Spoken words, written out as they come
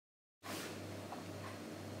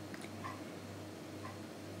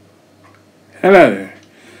Hello.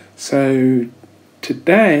 So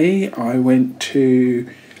today I went to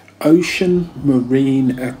Ocean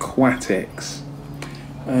Marine Aquatics.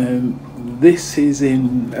 This is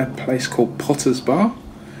in a place called Potter's Bar,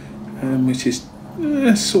 which is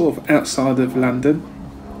sort of outside of London.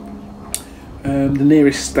 The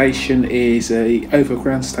nearest station is a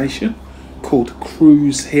overground station called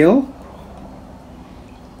Cruise Hill,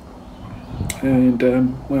 and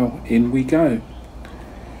well, in we go.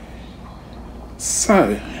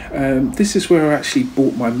 So this is where I actually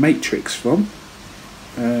bought my matrix from,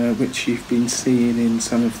 which you've been seeing in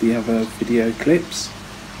some of the other video clips.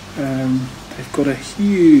 They've got a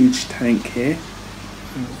huge tank here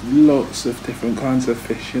with lots of different kinds of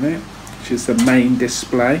fish in it, which is the main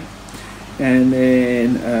display. And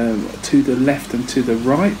then to the left and to the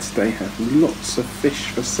right they have lots of fish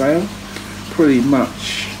for sale. Pretty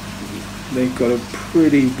much they've got a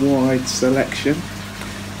pretty wide selection.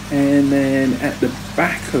 And then at the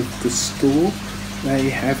back of the store they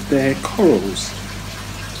have their corals.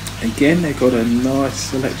 Again, they've got a nice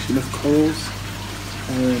selection of corals.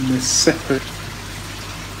 They're separate.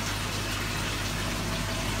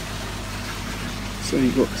 So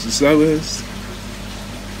you've got zoas,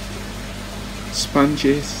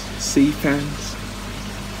 sponges, sea fans,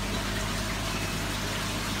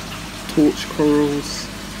 torch corals,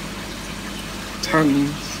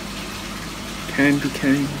 tongues, candy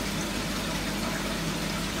canes,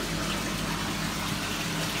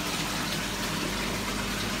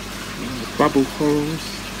 bubble corals,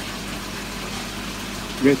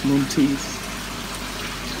 red monties,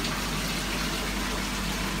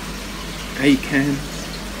 acans,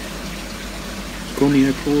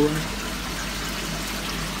 goniopora,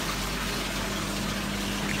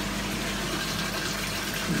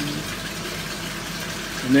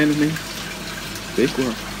 anemone, big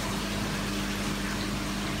one.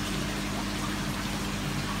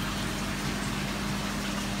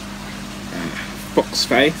 Fox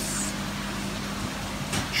face,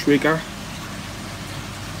 trigger,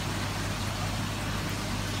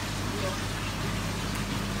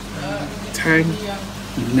 tang,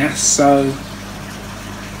 nasso,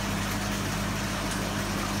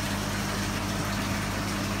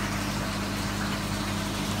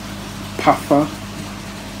 puffer,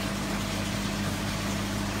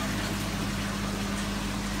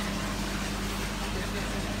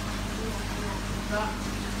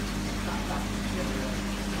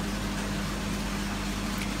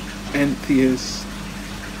 Antheas,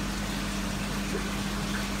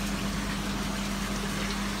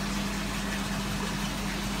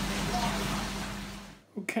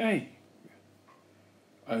 okay,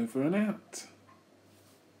 over and out.